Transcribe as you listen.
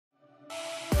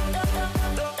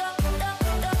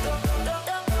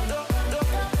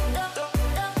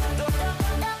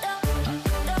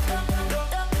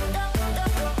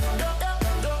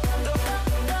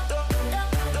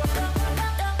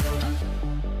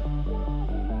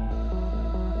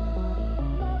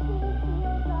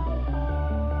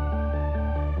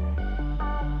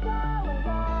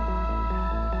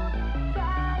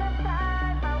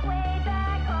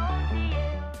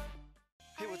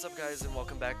guys, and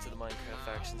welcome back to the Minecraft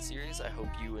Faction series. I hope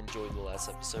you enjoyed the last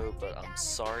episode, but I'm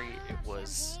sorry it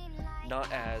was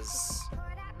not as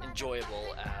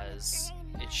enjoyable as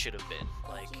it should have been.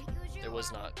 Like, there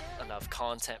was not enough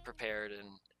content prepared, and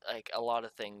like a lot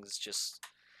of things just,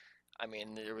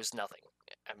 there was nothing.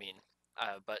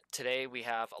 But today we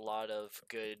have a lot of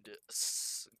good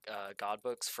god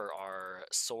books for our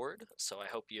sword, so I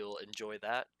hope you'll enjoy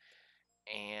that.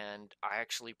 And I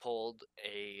actually pulled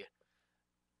a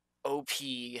OP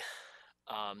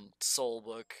soul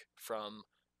book from,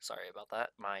 sorry about that,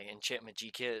 my Enchantment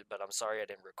Gkit, but I'm sorry I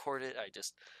didn't record it. I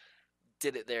just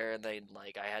did it there, and then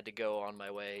like I had to go on my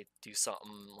way, do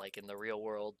something like in the real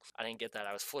world. I didn't get that.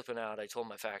 I was flipping out. I told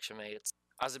my faction mates.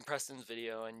 I was in Preston's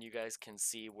video, and you guys can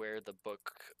see where the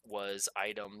book was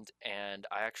itemed, and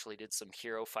I actually did some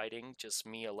hero fighting, just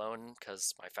me alone,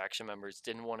 because my faction members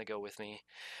didn't want to go with me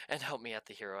and help me at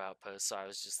the hero outpost, so I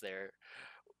was just there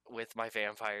with my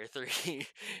vampire 3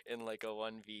 in like a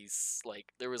 1v,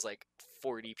 like there was like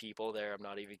 40 people there. I'm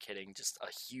not even kidding. Just a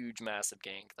huge massive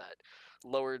gank that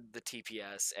lowered the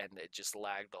TPS, and it just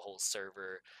lagged the whole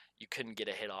server. You couldn't get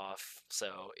a hit off,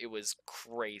 so it was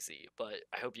crazy. But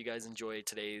I hope you guys enjoy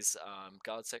today's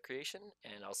god set creation,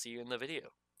 and I'll see you in the video.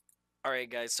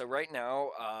 Alright guys, so right now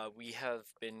we have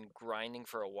been grinding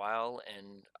for a while,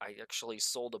 and I actually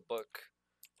sold a book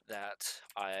that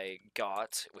I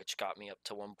got, which got me up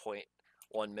to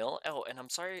 1.1 mil. Oh, and I'm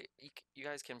sorry, you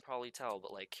guys can probably tell,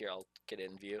 but like here, I'll get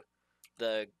in view.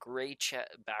 The gray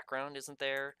background isn't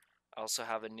there. I also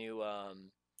have a new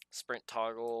sprint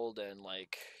toggled, and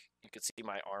like you can see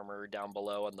my armor down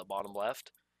below on the bottom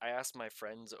left. I asked my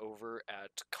friends over at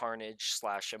Carnage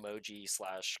slash emoji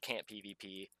slash can't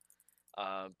PvP,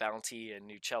 Bounty and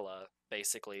Nucella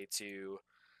basically to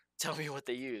tell me what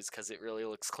they use, because it really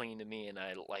looks clean to me and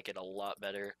I like it a lot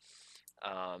better.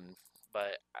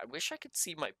 But I wish I could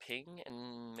see my ping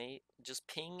and just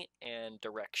ping and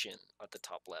direction at the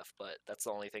top left, but that's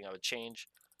the only thing I would change.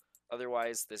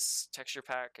 Otherwise, this texture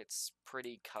pack, it's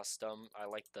pretty custom. I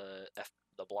like the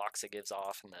blocks it gives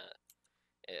off, and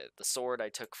the sword I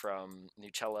took from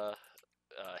Nucella,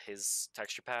 his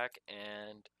texture pack,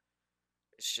 and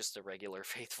it's just a regular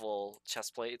faithful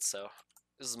chest plate. So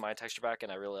this is my texture pack,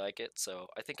 and I really like it, so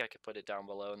I think I could put it down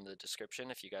below in the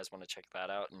description if you guys want to check that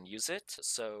out and use it.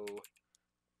 So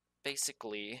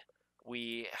basically,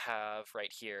 we have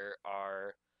right here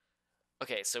our...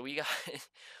 Okay, so we got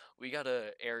we got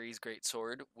a Ares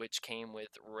Greatsword, which came with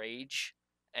Rage,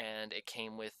 and it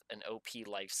came with an OP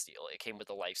Lifesteal. It came with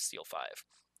a Lifesteal 5.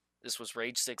 This was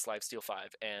Rage 6, Lifesteal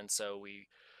 5, and so we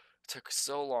took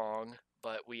so long,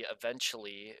 but we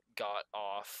eventually got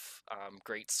off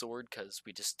Great Sword, because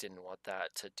we just didn't want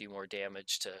that to do more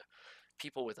damage to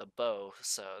people with a bow,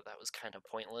 so that was kind of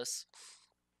pointless.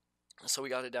 So we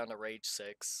got it down to Rage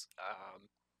 6,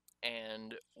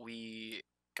 and we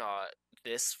got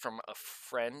this from a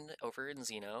friend over in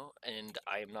Xeno, and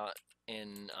I am not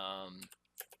in,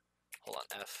 hold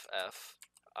on, FF.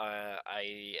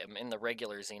 I am in the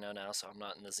regular Xeno now, so I'm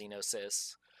not in the Xeno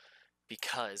Sys,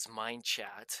 because Mind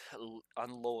Chat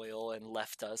unloyal and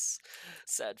left us.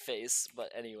 Sad face.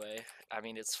 But anyway,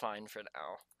 it's fine for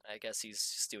now. I guess he's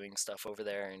just doing stuff over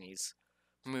there and he's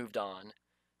moved on.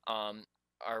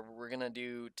 We're gonna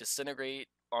do Disintegrate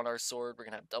on our sword. We're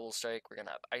gonna have Double Strike. We're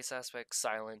gonna have Ice Aspect,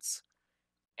 Silence,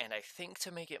 and I think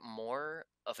to make it more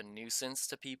of a nuisance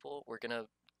to people, we're gonna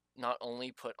not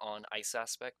only put on Ice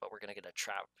Aspect, but we're gonna get a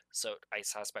Trap. So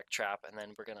Ice Aspect Trap, and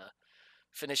then we're gonna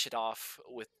finish it off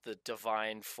with the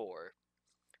Divine 4.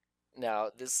 Now,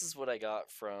 this is what I got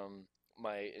from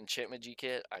my Enchantment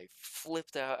Gkit. I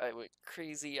flipped out. I went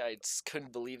crazy. I just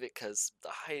couldn't believe it, because the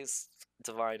highest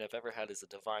Divine I've ever had is a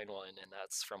Divine 1, and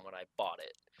that's from when I bought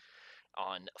it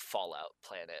on Fallout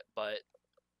Planet. But,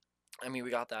 we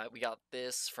got that. We got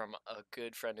this from a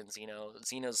good friend in Xeno.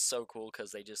 Xeno's so cool,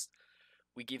 because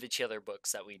we give each other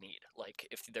books that we need. Like,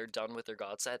 if they're done with their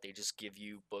god set, they just give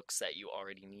you books that you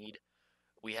already need.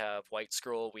 We have White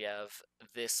Scroll. We have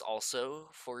this also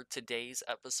for today's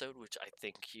episode, which I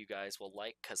think you guys will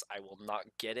like, because I will not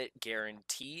get it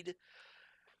guaranteed,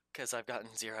 because I've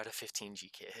gotten 0 out of 15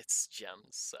 Gkits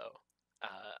gems. So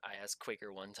I asked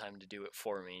Quaker one time to do it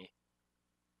for me,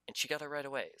 and she got it right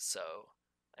away. So,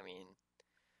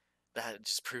 that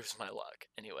just proves my luck.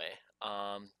 Anyway,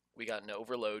 we got an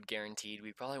Overload guaranteed.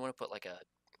 We probably want to put like a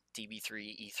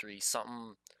DB3, E3,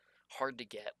 something hard to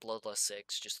get, Bloodlust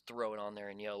 6, just throw it on there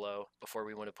in YOLO before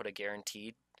we want to put a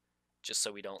guaranteed, just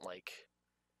so we don't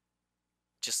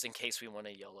just in case we want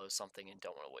to YOLO something and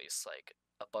don't want to waste like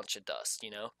a bunch of dust,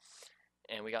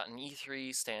 and we got an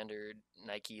E3 standard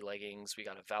Nike leggings. We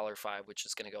got a Valor 5, which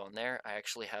is going to go in there. I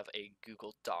actually have a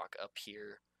Google Doc up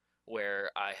here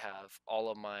where I have all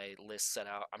of my lists set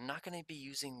out. I'm not going to be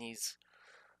using these.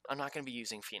 I'm not going to be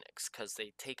using Phoenix because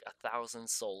they take 1,000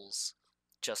 souls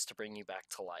just to bring you back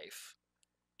to life.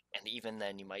 And even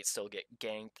then, you might still get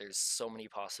ganked. There's so many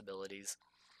possibilities.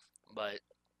 But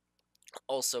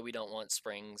also, we don't want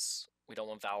springs. We don't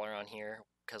want Valor on here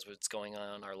because what's going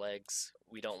on our legs.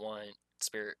 We don't want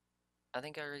Spirit. I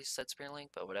think I already said Spirit Link,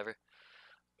 but whatever.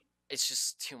 It's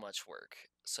just too much work.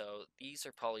 So these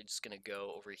are probably just going to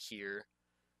go over here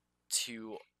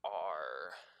to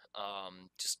our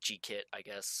just Gkit, I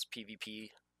guess,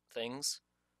 PvP things.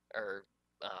 Or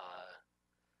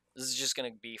this is just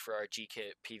going to be for our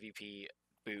Gkit PvP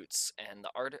boots. And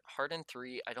the Harden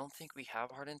 3, I don't think we have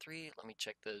Harden 3. Let me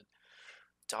check the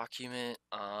document.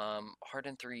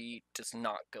 Harden 3 does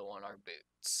not go on our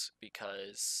boots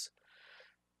because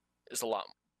there's a lot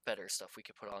better stuff we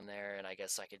could put on there, and I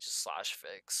guess I could just slash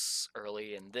fix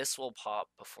early, and this will pop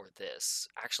before this.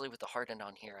 Actually, with the hardened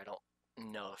on here, I don't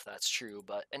know if that's true,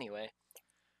 but anyway,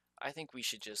 I think we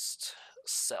should just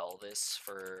sell this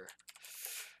for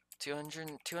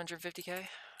 250k.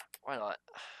 Why not?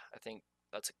 I think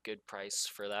that's a good price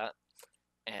for that.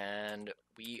 And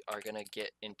we are gonna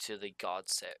get into the god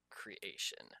set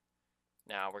creation.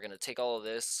 Now we're gonna take all of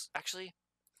this. Actually,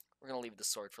 we're gonna leave the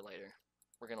sword for later.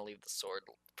 We're gonna leave the sword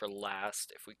for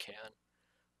last if we can.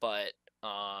 But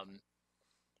I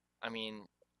mean,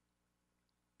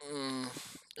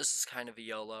 this is kind of a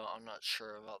YOLO. I'm not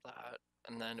sure about that.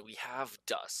 And then we have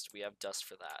dust. We have dust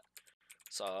for that.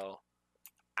 So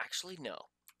actually, no.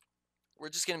 We're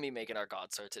just gonna be making our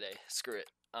god sword today. Screw it.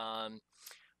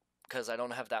 Because I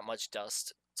don't have that much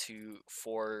dust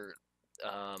for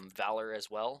Valor as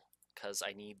well. Because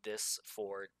I need this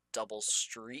for double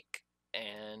streak,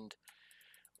 and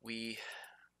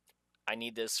I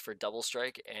need this for double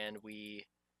strike, and we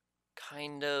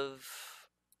kind of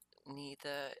need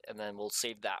that, and then we'll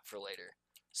save that for later.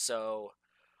 So,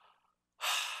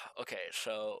 okay,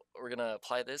 so we're gonna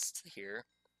apply this to here.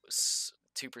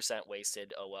 2%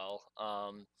 wasted. Oh well.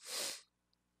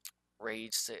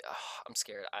 Rage. I'm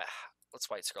scared. Let's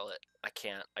white scroll it. I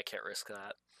can't risk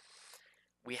that.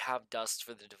 We have dust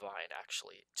for the divine,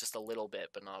 actually, just a little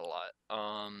bit, but not a lot.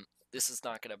 This is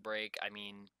not gonna break. I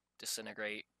mean,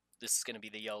 disintegrate. This is gonna be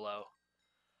the YOLO.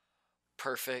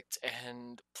 Perfect,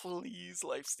 and please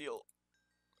lifesteal.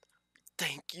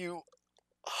 Thank you.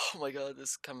 Oh my god,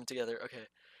 this is coming together. Okay,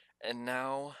 and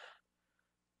now,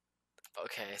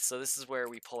 okay, so this is where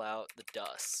we pull out the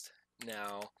dust.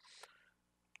 Now,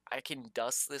 I can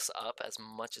dust this up as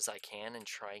much as I can and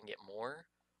try and get more,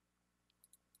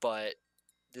 but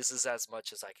this is as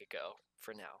much as I could go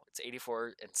for now. It's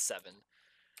 84 and 7.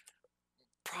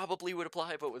 Probably would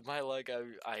apply, but with my luck,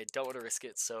 I don't want to risk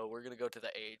it, so we're going to go to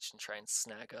the H and try and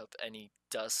snag up any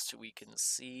dust we can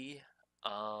see.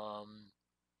 Let's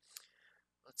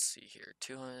see here.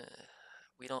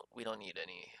 We don't need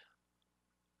any.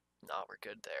 Nah, we're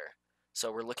good there.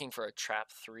 So we're looking for a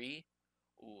trap 3.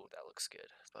 Ooh, that looks good,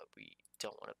 but we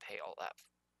don't want to pay all that.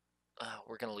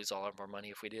 We're gonna lose all of our money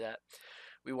if we do that.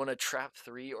 We want a trap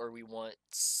 3, or we want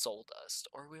soul dust,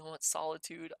 or we want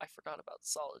solitude. I forgot about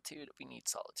solitude. We need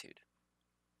solitude.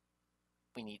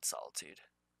 We need solitude.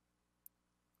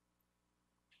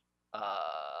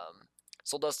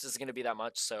 Soul dust isn't gonna be that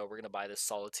much, so we're gonna buy this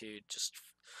solitude. Just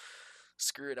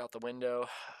screw it out the window.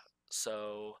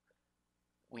 So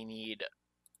we need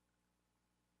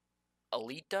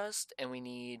elite dust, and we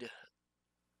need,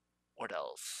 what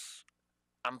else?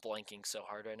 I'm blanking so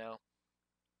hard right now.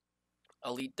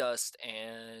 Elite dust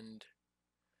and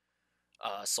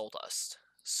soul dust.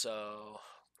 So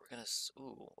we're gonna.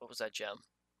 Ooh, what was that gem?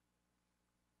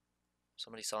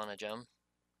 Somebody selling a gem?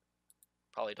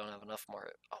 Probably don't have enough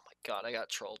more. Oh my god, I got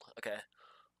trolled. Okay.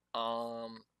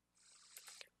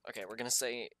 Okay, we're gonna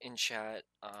say in chat,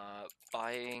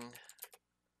 buying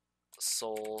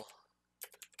soul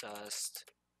dust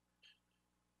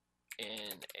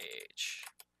in H.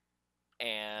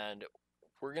 And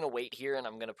we're gonna wait here, and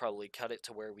I'm gonna probably cut it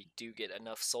to where we do get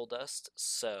enough soul dust.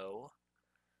 So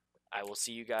I will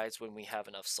see you guys when we have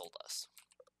enough soul dust.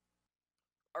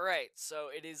 Alright, so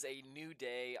it is a new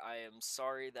day. I am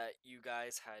sorry that you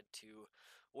guys had to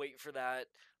wait for that,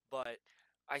 but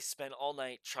I spent all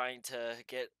night trying to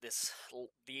get the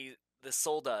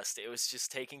soul dust. It was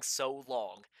just taking so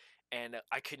long, and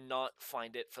I could not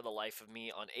find it for the life of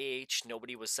me on AH.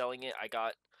 Nobody was selling it. I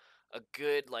got a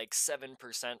good like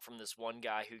 7% from this one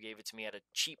guy who gave it to me at a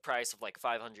cheap price of like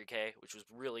 500k, which was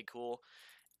really cool.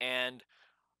 And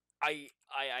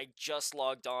I just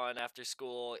logged on after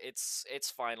school.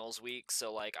 It's finals week,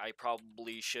 so like I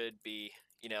probably should be,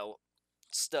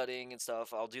 studying and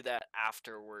stuff. I'll do that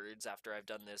afterwards after I've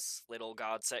done this little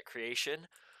god set creation.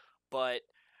 But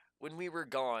when we were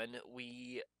gone,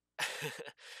 we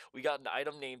we got an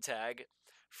item name tag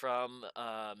from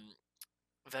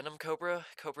Venom Cobra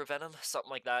Venom, something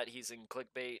like that. He's in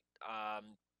clickbait.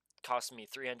 Cost me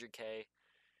 300k,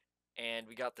 and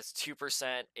we got this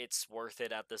 2%. It's worth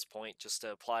it at this point just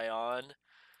to apply on.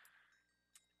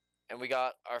 And we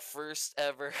got our first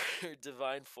ever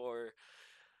Divine 4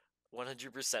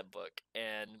 100% book,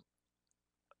 and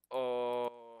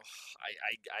oh,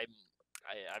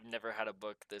 I've never had a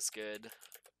book this good.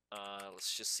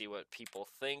 Let's just see what people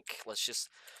think. Let's just,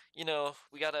 we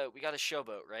gotta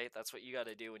showboat, right? That's what you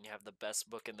gotta do when you have the best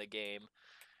book in the game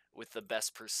with the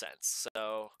best percents.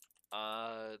 So,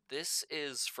 this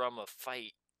is from a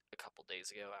fight a couple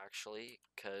days ago, actually,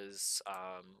 because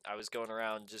I was going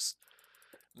around just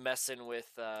messing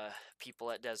with people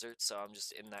at desert, so I'm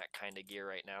just in that kind of gear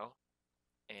right now.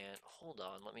 And hold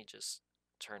on, let me just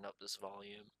turn up this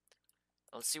volume.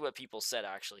 Let's see what people said,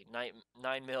 actually.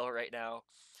 9 mil right now.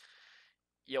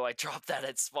 Yo, I dropped that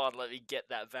at spawn. Let me get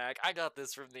that back. I got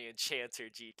this from the Enchanter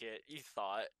Gkit. You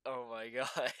thought. Oh my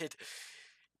god.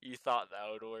 You thought that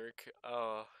would work.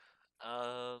 Oh.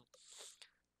 Um.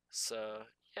 So,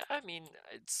 yeah, I mean,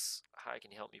 it's. Hi,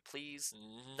 can you help me, please?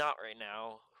 Not right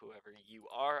now. Whoever you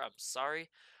are, I'm sorry.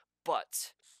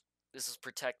 But this is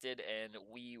protected, and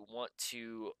we want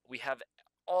to. We have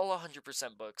all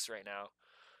 100% books right now.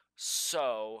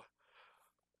 So,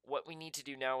 what we need to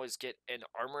do now is get an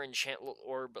armor enchantment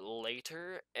orb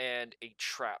later and a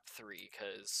trap 3,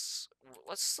 because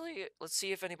let's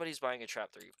see if anybody's buying a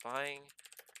trap 3. Buying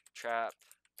trap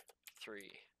 3.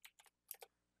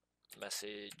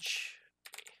 Message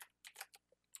me.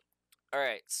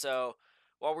 Alright, so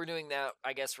while we're doing that,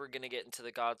 I guess we're gonna get into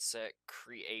the god set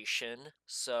creation.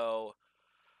 So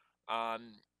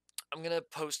I'm gonna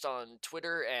post on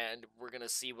Twitter, and we're gonna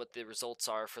see what the results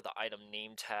are for the item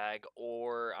name tag,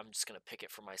 or I'm just gonna pick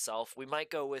it for myself. We might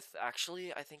go with,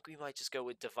 actually, I think we might just go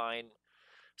with Divine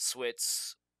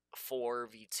Switz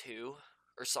 4v2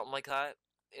 or something like that,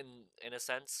 in a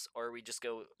sense, or we just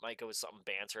might go with something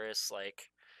banterous, like,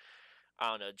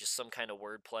 I don't know, just some kind of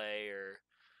wordplay, or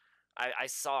I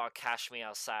saw Cash Me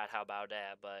Outside, how about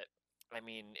that? But I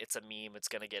mean, it's a meme, it's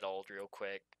gonna get old real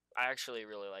quick. I actually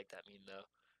really like that meme though.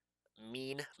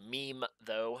 Meme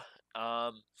though.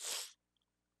 Um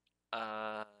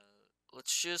uh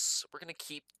we're gonna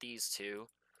keep these two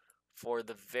for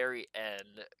the very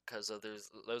end, because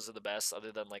those are the best,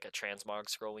 other than like a transmog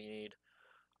scroll we need.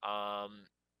 Um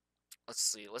let's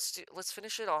see, let's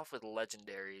finish it off with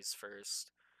legendaries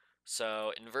first.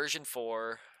 So in version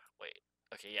 4, wait,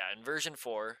 okay, yeah, in version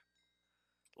 4,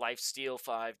 Lifesteal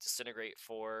 5, Disintegrate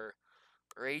 4,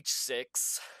 Rage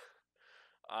 6,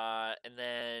 and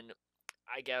then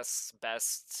I guess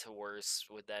best to worst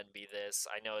would then be this.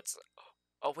 I know it's.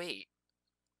 Oh wait,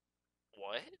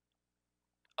 what?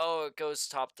 Oh, it goes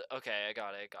top to. Okay, I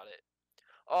got it. I got it.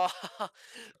 Oh,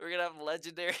 we're gonna have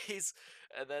legendaries,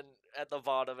 and then at the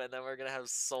bottom, and then we're gonna have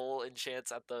soul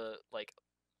enchants at the like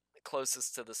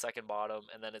closest to the second bottom,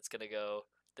 and then it's gonna go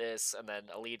this, and then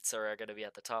elites are gonna be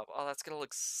at the top. Oh, that's gonna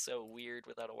look so weird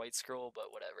without a white scroll,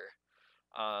 but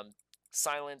whatever.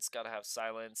 Silence, gotta have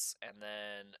silence, and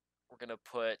then we're gonna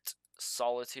put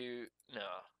solitude.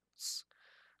 No,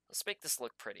 let's make this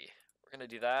look pretty. We're gonna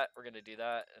do that. We're gonna do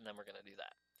that, and then we're gonna do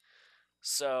that.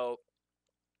 So,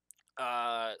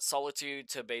 solitude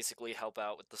to basically help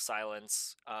out with the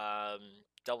silence.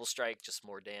 Double strike, just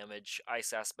more damage.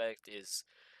 Ice aspect is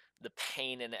the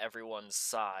pain in everyone's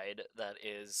side. That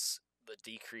is the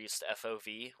decreased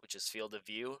FOV, which is field of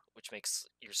view, which makes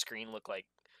your screen look like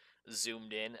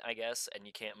zoomed in, I guess, and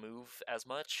you can't move as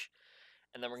much.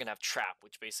 And then we're gonna have trap,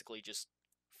 which basically just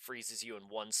freezes you in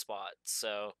one spot.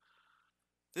 So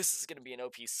this is gonna be an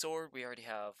OP sword. We already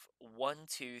have 1,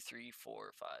 2, 3,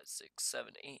 4, 5, 6,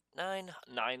 7, 8, 9.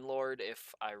 9 Lord,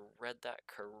 if I read that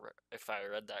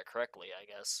correctly, I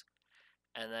guess.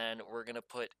 And then we're gonna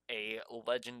put a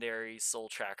legendary soul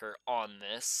tracker on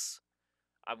this.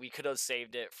 We could have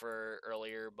saved it for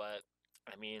earlier, but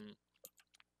I mean,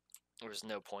 there was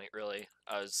no point really.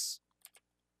 I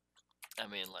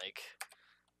mean, like,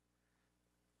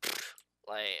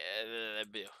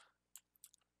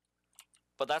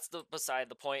 but that's beside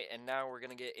the point. And now we're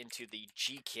gonna get into the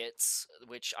Gkits,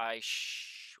 which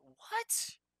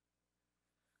what?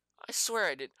 I swear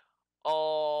I did.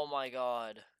 Oh my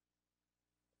god,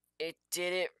 it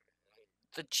did it.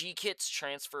 The Gkits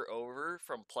transfer over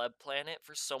from Pleb Planet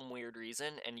for some weird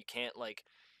reason, and you can't like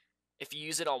if you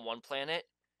use it on one planet,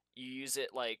 you use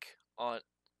it like on.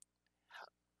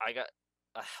 I got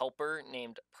a helper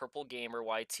named Purple Gamer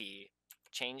YT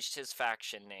changed his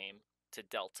faction name to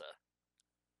Delta.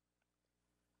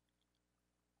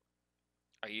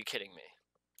 Are you kidding me?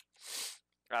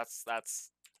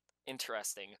 That's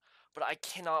interesting. But I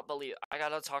cannot believe I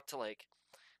gotta talk to like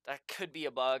that could be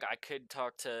a bug. I could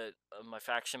talk to my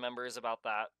faction members about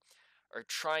that, or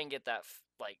try and get that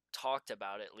like talked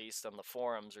about at least on the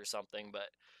forums or something. But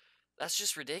that's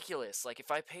just ridiculous. Like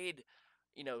if I paid,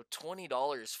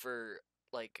 $20 for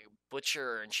like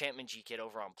Butcher or Enchantment Gkit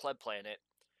over on Pleb Planet,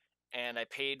 and I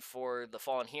paid for the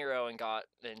Fallen Hero and got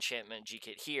the Enchantment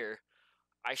Gkit here,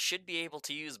 I should be able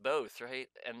to use both, right?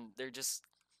 And they're just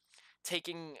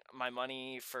taking my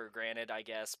money for granted, I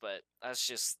guess, but that's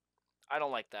just I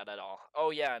don't like that at all. Oh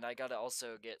yeah, and I gotta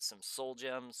also get some soul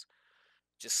gems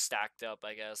just stacked up,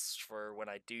 I guess, for when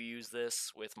I do use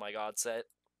this with my god set.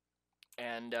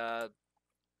 And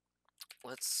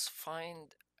let's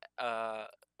find why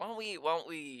don't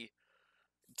we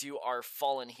do our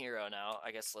fallen hero now?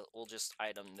 I guess we'll just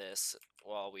item this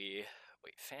while we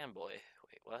wait. Fanboy,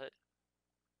 wait, what?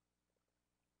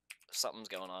 Something's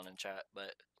going on in chat,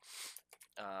 but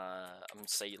I'm gonna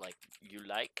say like you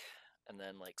like, and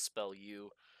then like spell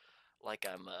you like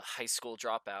I'm a high school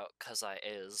dropout, cause I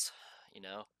is, you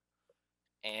know.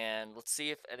 And let's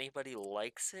see if anybody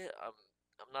likes it.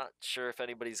 I'm not sure if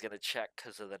anybody's gonna check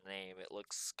because of the name. It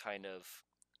looks kind of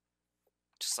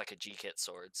just like a Gkit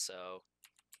sword, so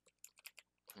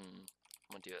I'm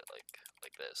gonna do it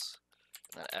like this,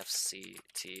 and then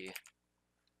FCT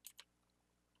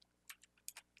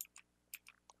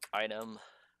item,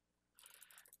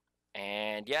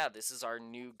 and yeah, this is our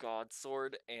new god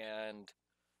sword. And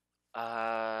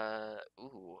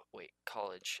ooh, wait,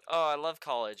 college. Oh, I love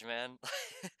college, man.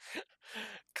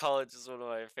 College is one of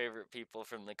my favorite people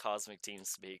from the Cosmic Team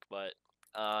speak, but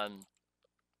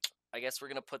I guess we're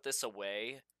gonna put this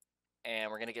away,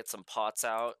 and we're gonna get some pots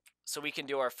out so we can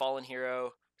do our Fallen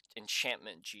Hero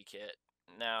Enchantment Gkit.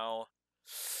 Now,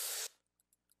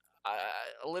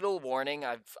 a little warning: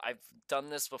 I've done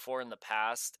this before in the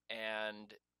past,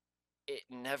 and I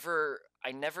never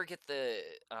get the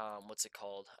what's it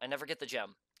called? I never get the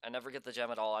gem. I never get the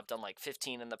gem at all. I've done like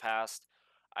 15 in the past.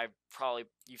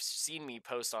 You've seen me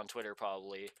post on Twitter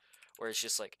probably, where it's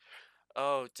just like,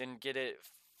 oh, didn't get it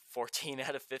 14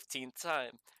 out of 15th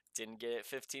time. Didn't get it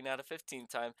 15 out of 15th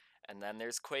time. And then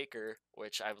there's Quaker,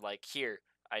 which I'm like, here,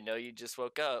 I know you just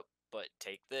woke up, but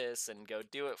take this and go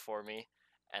do it for me.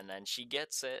 And then she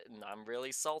gets it, and I'm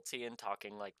really salty and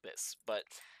talking like this. But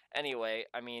anyway,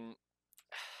 I mean,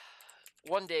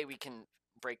 one day we can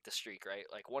break the streak, right?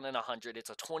 Like 1 in 100, it's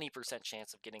a 20%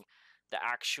 chance of getting the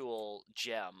actual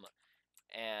gem,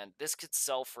 and this could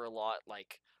sell for a lot,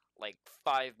 like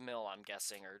 5 mil, I'm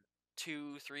guessing, or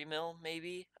 2-3 mil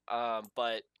maybe.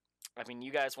 But I mean,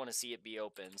 you guys want to see it be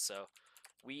open, so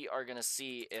we are gonna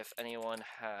see if anyone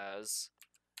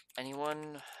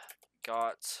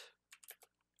got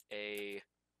a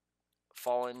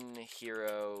fallen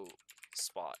hero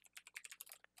spot.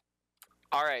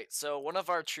 Alright, so one of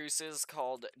our truces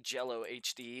called Jello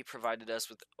HD provided us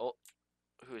with... Oh,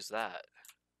 who is that?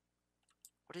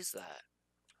 What is that?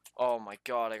 Oh my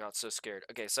god, I got so scared.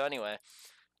 Okay, so anyway,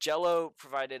 Jello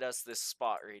provided us this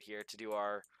spot right here to do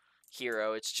our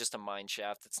hero. It's just a mine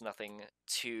shaft. It's nothing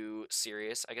too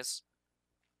serious, I guess.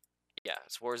 Yeah,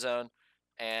 it's Warzone.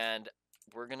 And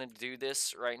we're gonna do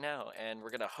this right now, and we're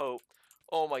gonna hope...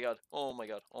 Oh my god, oh my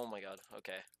god, oh my god,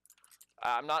 okay.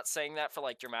 I'm not saying that for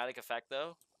like dramatic effect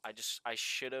though. I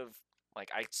should have, like,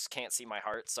 I just can't see my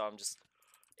heart, so I'm just,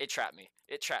 it trapped me.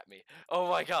 It trapped me. Oh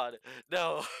my god.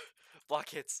 No. Block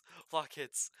hits. Block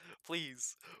hits.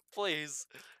 Please. Please.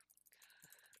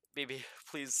 Baby,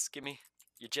 please give me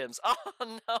your gems. Oh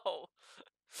no.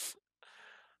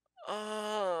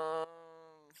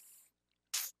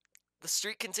 The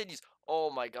streak continues. Oh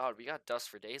my god, we got dust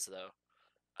for days though.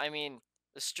 I mean,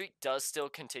 the streak does still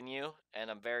continue,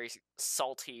 and I'm very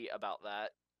salty about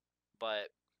that. But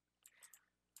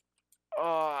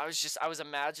I was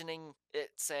imagining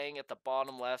it saying at the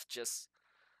bottom left, just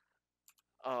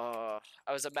I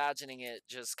was imagining it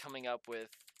just coming up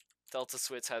with Delta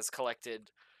Switz has collected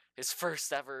his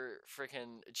first ever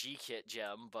freaking Gkit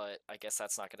gem, but I guess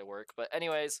that's not gonna work. But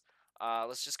anyways,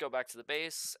 let's just go back to the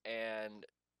base, and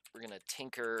we're gonna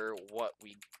tinker what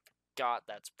we got.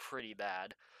 That's pretty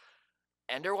bad.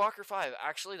 Enderwalker 5,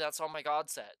 actually that's on my god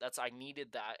set. I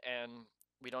needed that, and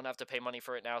we don't have to pay money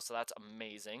for it now, so that's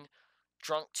amazing.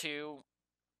 Drunk 2,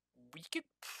 we could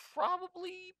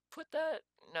probably put that...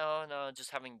 No,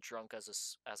 just having drunk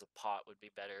as a pot would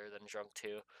be better than drunk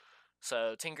 2.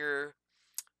 So Tinker,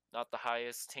 not the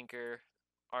highest. Tinker,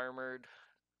 Armored,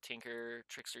 Tinker,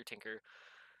 Trickster, Tinker.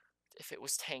 If it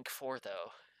was Tank 4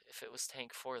 though.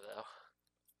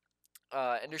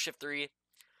 Ender Shift 3,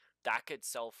 that could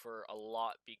sell for a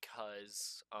lot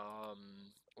because,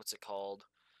 what's it called?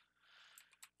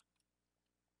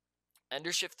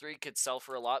 Ender Shift 3 could sell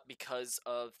for a lot because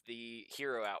of the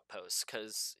hero outposts,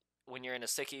 because when you're in a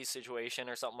sticky situation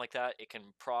or something like that, it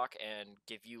can proc and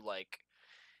give you, like,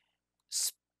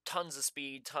 tons of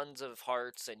speed, tons of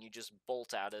hearts, and you just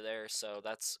bolt out of there, so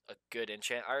that's a good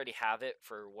enchant. I already have it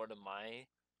for one of my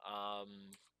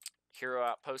hero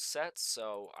outpost sets,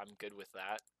 so I'm good with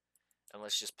that. And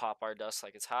let's just pop our dust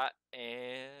like it's hot,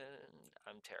 and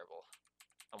I'm terrible.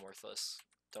 I'm worthless.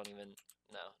 Don't even,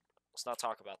 no. Let's not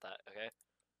talk about that, okay?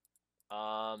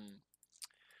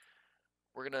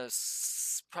 We're gonna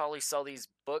probably sell these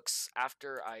books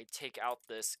after I take out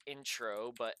this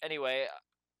intro, but anyway,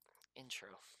 intro.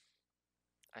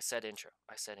 I said intro.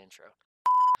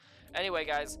 Anyway,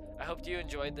 guys, I hope you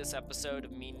enjoyed this episode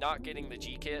of me not getting the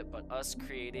Gkit, but us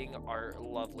creating our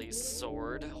lovely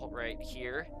sword right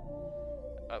here.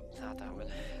 Oh, not that one.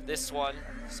 This one.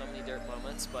 So many dirt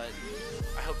moments, but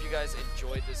I hope you guys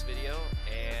enjoyed this video,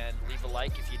 and leave a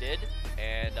like if you did,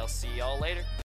 and I'll see y'all later.